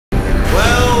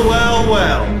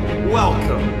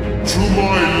To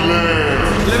my lair!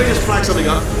 Let me just flag something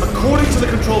up. According to the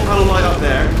control panel light up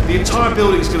there, the entire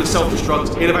building is going to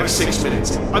self-destruct in about 6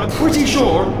 minutes. I'm pretty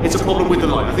sure it's a problem with the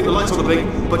light. I think the light's on the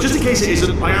blink, but just in case it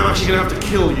isn't, I am actually going to have to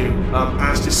kill you,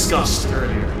 as discussed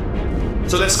earlier.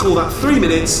 So let's call that 3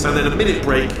 minutes and then a minute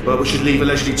break, which should leave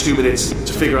allegedly 2 minutes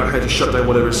to figure out how to shut down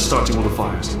whatever is starting all the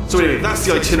fires. So anyway, that's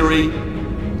the itinerary.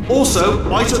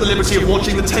 Also, I took the liberty of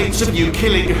watching the tapes of you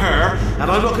killing her, and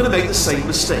I'm not going to make the same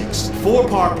mistakes.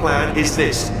 4-part plan is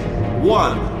this.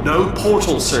 1. No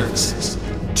portal surfaces.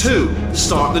 2.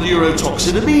 Start the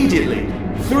neurotoxin immediately.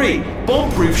 3.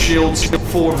 Bomb-proof shields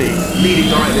for me, leading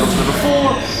directly onto number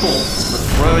 4, bombs, and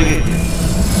throwing it in.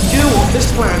 You know what?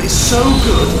 This plan is so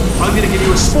good, I'm going to give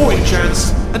you a sporting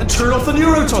chance and turn off the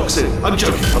neurotoxin. I'm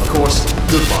joking, of course.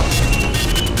 Goodbye.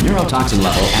 Neurotoxin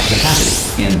level at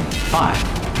capacity in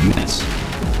 5 minutes.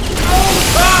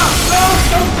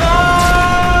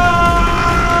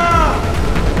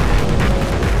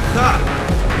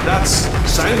 That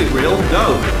sounded real.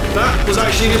 No, that was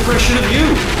actually an impression of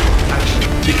you. Actually,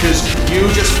 because you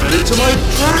just fell into my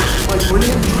trap, my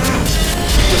brilliant trap.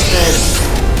 Just then,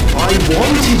 I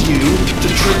wanted you to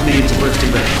trick me into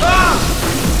bursting there.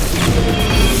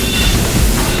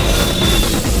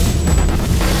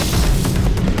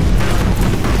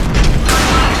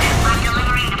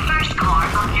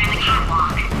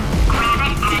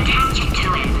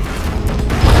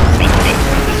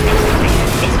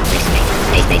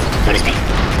 Go to space.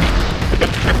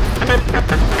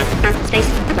 Space.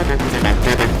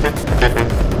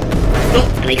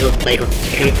 Political.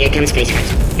 Here comes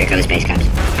spacecrafts. Here comes spacecrafts.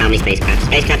 How many spacecrafts?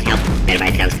 Spacecrafts, help. Better buy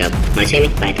a telescope. Wanna see me?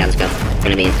 Buy a telescope.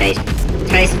 Gonna be in space.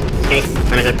 Space.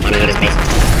 Wanna go to space.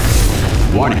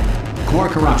 Warning. Core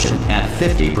corruption at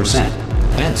 50%.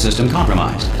 Vent system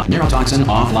compromised. Neurotoxin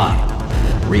offline.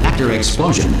 Reactor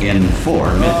explosion in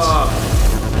 4 minutes.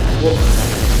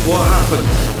 What happened?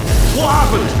 What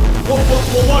happened? What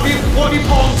have you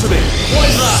pawned to me? What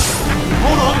is that?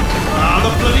 Hold on.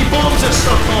 The bloody bombs are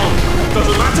stuck on.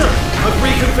 Doesn't matter. I've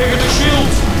reconfigured the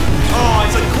shields.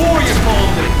 It's a core you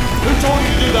pawned me. Who told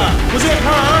you to do that? Was it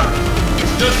her?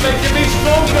 It's just making me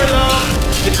stronger, love.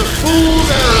 It's a fool's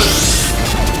errand.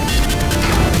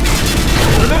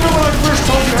 Remember when I first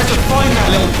told you how to find that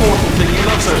little portal thing you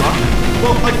love so much?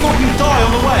 Well, I thought you'd die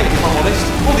on the way, if I'm honest.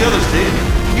 All the others did.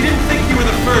 You didn't think you were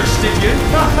the first, did you?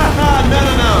 No.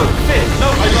 5th. No,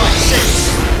 I lied.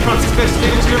 6th. Perhaps it's best to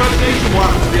leave it to your imagination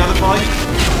what happened to the other 5.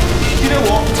 You know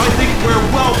what? I think we're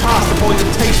well past the point of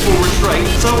tasteful restraint,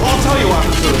 so I'll tell you what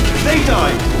happened to them. They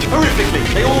died. Horrifically.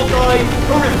 They all died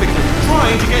horrifically.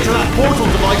 Trying to get to that portal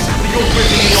device that you're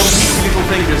gripping in your weak little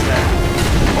fingers there.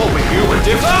 Oh, but you were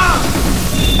different.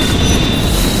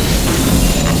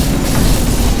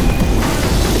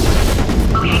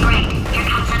 Okay, great. Here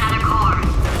comes another core.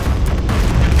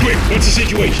 Quick, what's the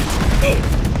situation? Oh,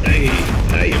 hey,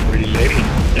 hiya, pretty lady.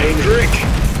 Name's Rick.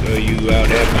 So you out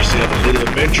having yourself a little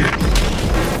adventure?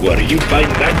 What, are you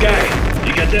fighting that guy?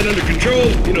 You got that under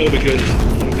control? You know, because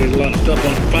there's a lot of stuff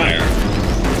on fire.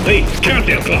 Hey,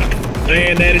 countdown clock.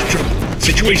 Man, that is trouble.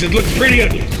 Situation's looking pretty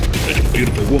ugly. Such a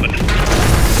beautiful woman.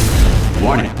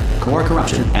 Warning. Core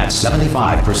corruption at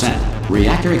 75%.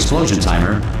 Reactor explosion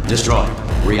timer destroyed.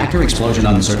 Reactor explosion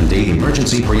uncertainty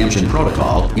emergency preemption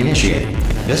protocol initiated.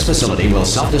 This facility will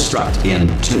self-destruct in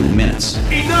 2 minutes.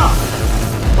 Enough!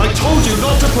 I told you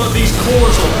not to put these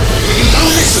cores on, but you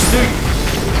don't listen, do you?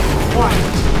 Quiet.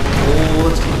 All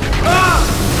the time.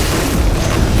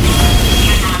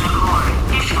 Here's another core.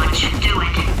 This one should do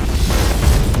it.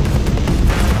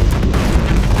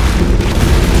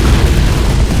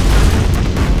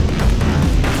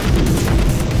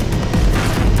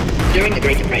 During the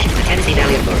Great Depression, the Tennessee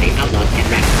Valley Authority outlawed pet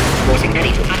rabbits, forcing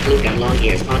many to hot glue gun long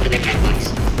ears onto their pet mice.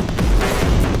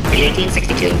 In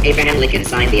 1862, Abraham Lincoln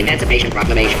signed the Emancipation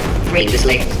Proclamation, freeing the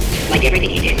slaves. Like everything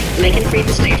he did, Lincoln freed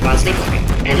the slaves while sleepwalking,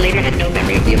 and later had no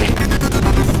memory of the event.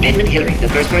 Edmund Hillary, the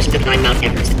first person to climb Mount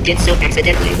Everest, did so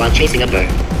accidentally while chasing a bird.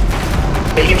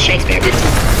 William Shakespeare did.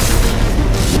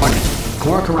 Warning.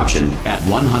 Core corruption at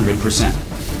 100%.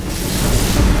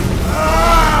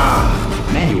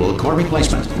 Manual core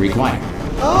replacement required.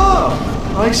 Oh,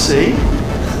 I see.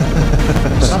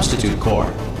 Substitute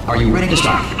core. Are you ready to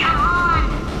start?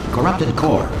 Corrupted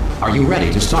core. Are you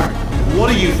ready to start? What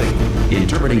do you think?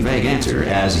 Interpreting vague answer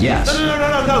as yes.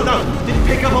 No. Didn't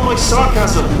pick up on my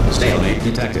sarcasm. Stalemate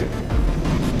detected.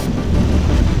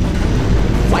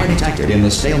 Fire detected in the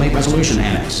stalemate resolution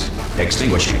annex.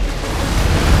 Extinguishing.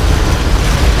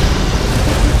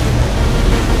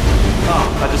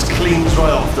 That just cleans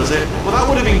right off, does it? Well, that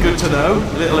would have been good to know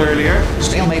a little earlier.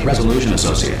 Stalemate resolution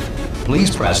associate.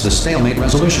 Please press the stalemate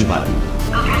resolution button.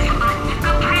 Go press the button.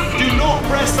 Go press it.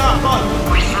 press that button.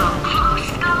 We're so close.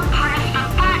 Don't press the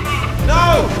button.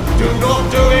 No! Do not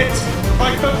do it!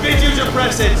 I forbid you to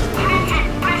press it! Press it.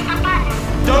 Press the button.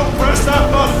 Don't press that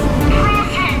button!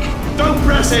 Press it. Don't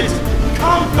press it!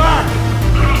 Come back!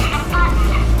 Press the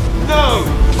button. No!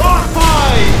 R5!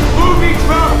 Movie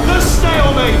trap the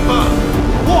stalemate button!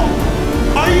 What?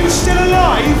 Are you still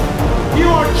alive? You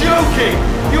are joking!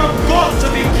 You have got to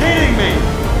be kidding me!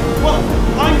 Well,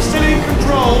 I'm still in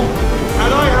control,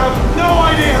 and I have no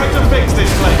idea how to fix this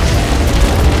place.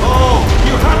 Oh,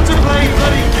 you had to play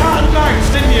bloody cat and mouse,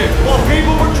 didn't you? While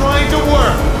people were trying to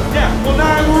work. Yeah, well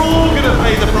now we're all gonna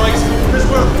pay the price, because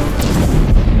we're...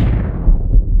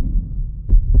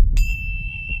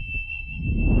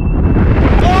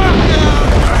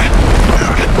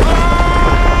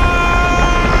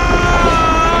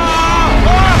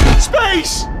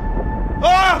 Space!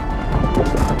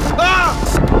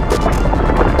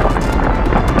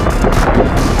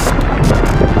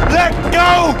 Let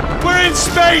go! We're in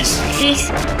space!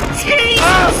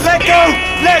 Let go!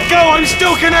 Let go! I'm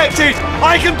still connected!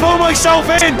 I can pull myself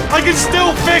in! I can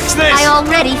still fix this! I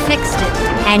already fixed it,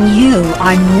 and you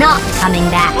are not coming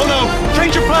back. Oh no!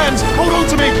 Change your plans! Hold on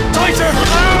to me! Tighter!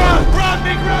 Grab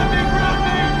me! Grab me! Grab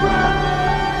me! Grab me!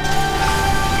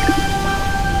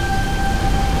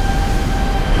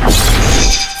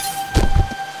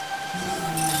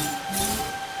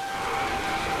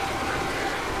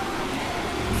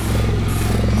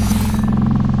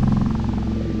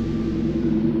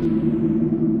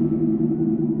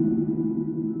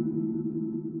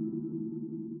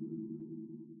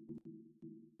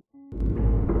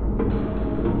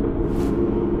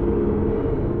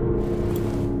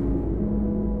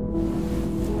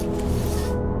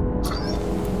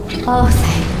 Oh,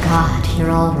 thank God,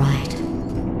 you're all right.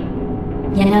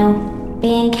 You know,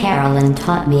 being Carolyn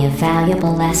taught me a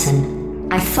valuable lesson.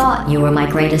 I thought you were my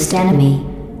greatest enemy,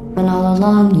 when all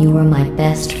along you were my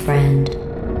best friend.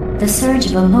 The surge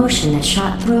of emotion that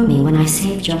shot through me when I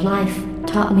saved your life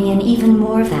taught me an even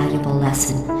more valuable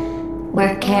lesson,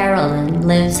 where Carolyn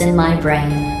lives in my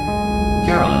brain.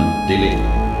 Carolyn, delete.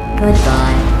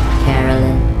 Goodbye,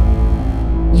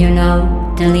 Carolyn. You know,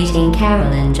 deleting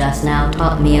Carolyn just now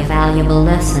taught me a valuable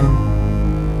lesson.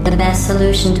 The best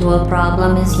solution to a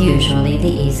problem is usually the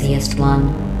easiest one.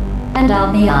 And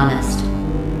I'll be honest,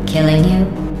 killing you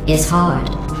is hard.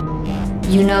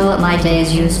 You know what my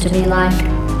days used to be like?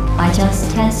 I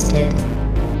just tested.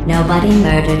 Nobody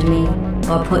murdered me,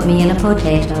 or put me in a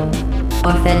potato,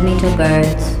 or fed me to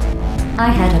birds. I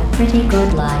had a pretty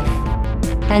good life.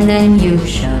 And then you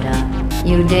showed up,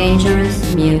 you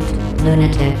dangerous, mute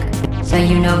lunatic. So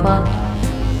you know what?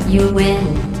 You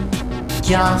win.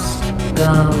 Just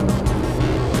go.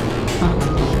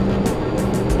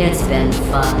 It's been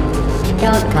fun.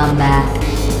 Don't come back.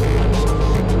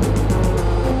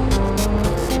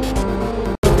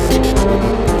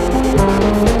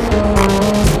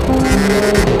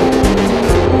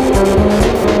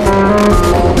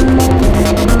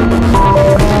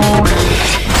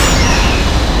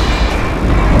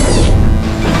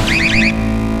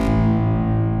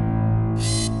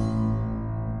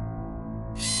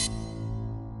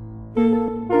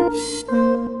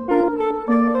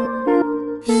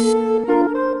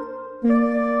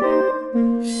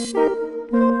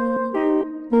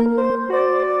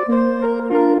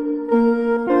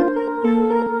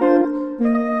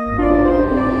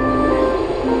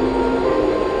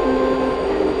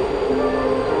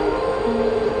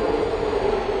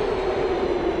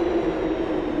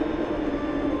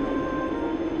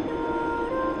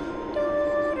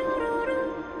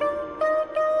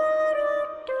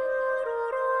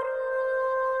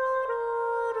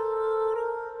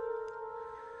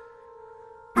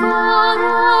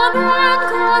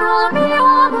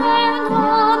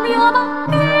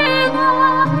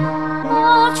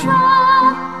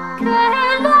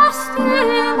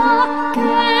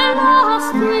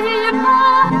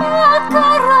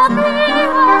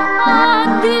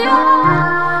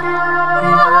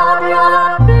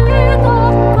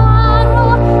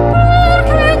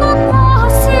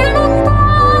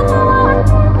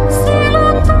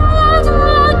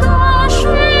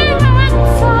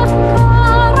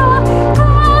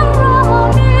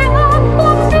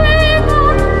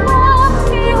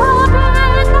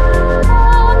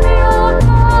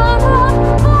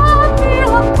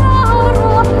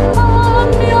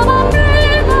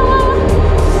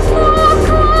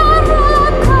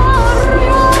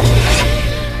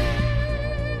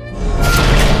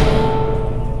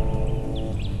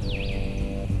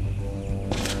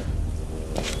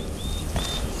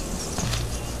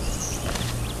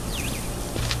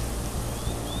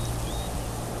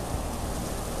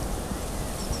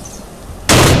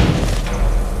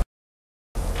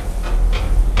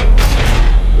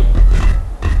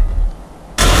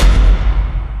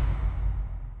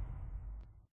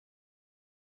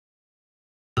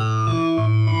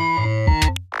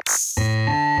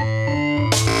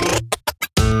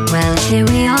 Here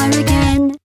we are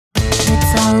again.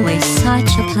 It's always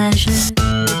such a pleasure.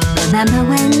 Remember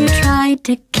when you tried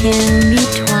to kill me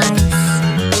twice?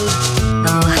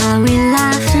 Oh, how we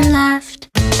laughed and laughed.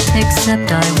 Except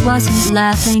I wasn't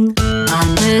laughing.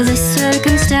 Under the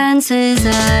circumstances,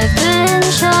 I've been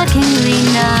shockingly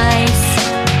nice.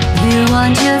 You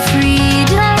want your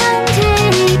freedom,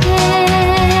 take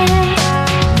it.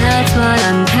 That's what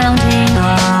I'm counting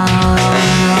on.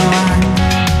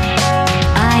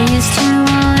 I used to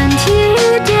want you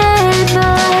dead,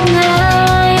 but now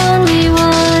I only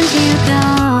want you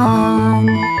gone.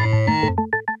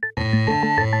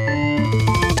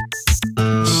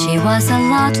 She was a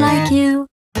lot like you,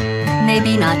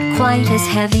 maybe not quite as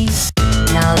heavy.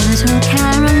 Now little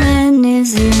Carolyn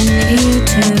is in you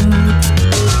too.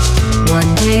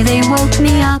 One day they woke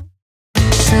me up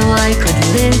so I could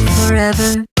live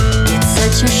forever. It's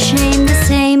such a shame the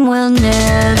same will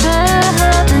never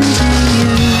happen to you.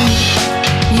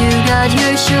 You got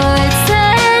your short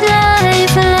sad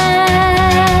life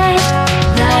left.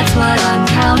 That's what I'm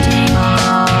counting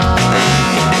on.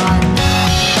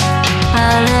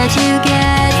 I'll let you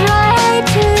get right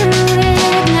to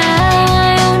it. Now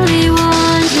I only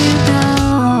want you gone.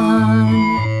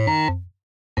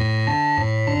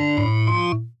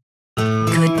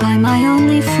 Goodbye, my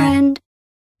only friend.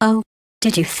 Oh,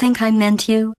 did you think I meant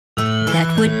you?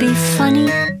 That would be funny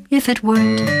if it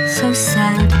weren't so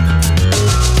sad.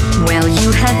 Well,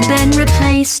 you have been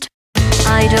replaced.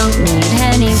 I don't need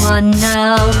anyone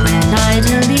now. When I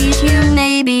delete you,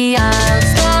 maybe I'll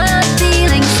stop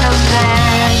feeling so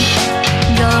bad.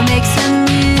 Go make some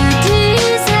new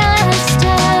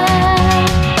disaster.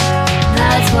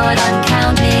 That's what I'm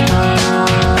counting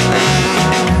on.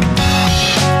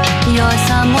 You're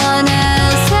someone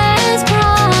else's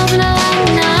problem.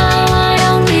 Now I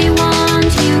only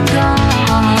want you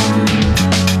gone.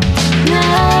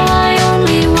 Now I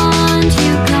only want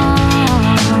you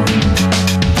gone.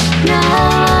 Now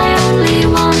I only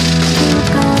want you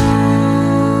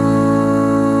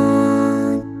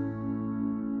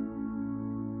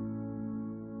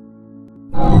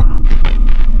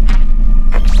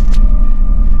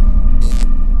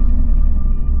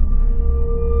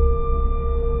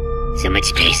So much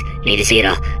space. Need to see it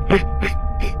all.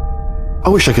 I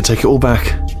wish I could take it all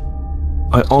back.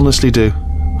 I honestly do.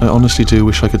 I honestly do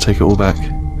wish I could take it all back.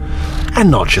 And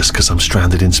not just because I'm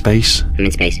stranded in space. I'm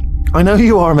in space. I know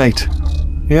you are, mate.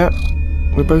 Yeah,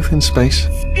 we're both in space.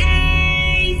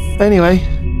 Anyway,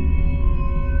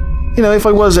 you know, if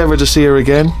I was ever to see her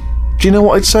again, do you know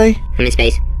what I'd say? I'm in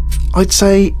space. I'd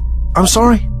say, I'm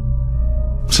sorry.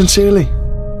 Sincerely.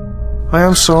 I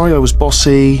am sorry I was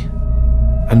bossy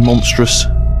and monstrous.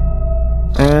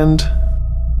 And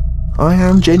I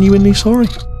am genuinely sorry.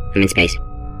 I'm in space.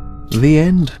 The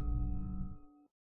end.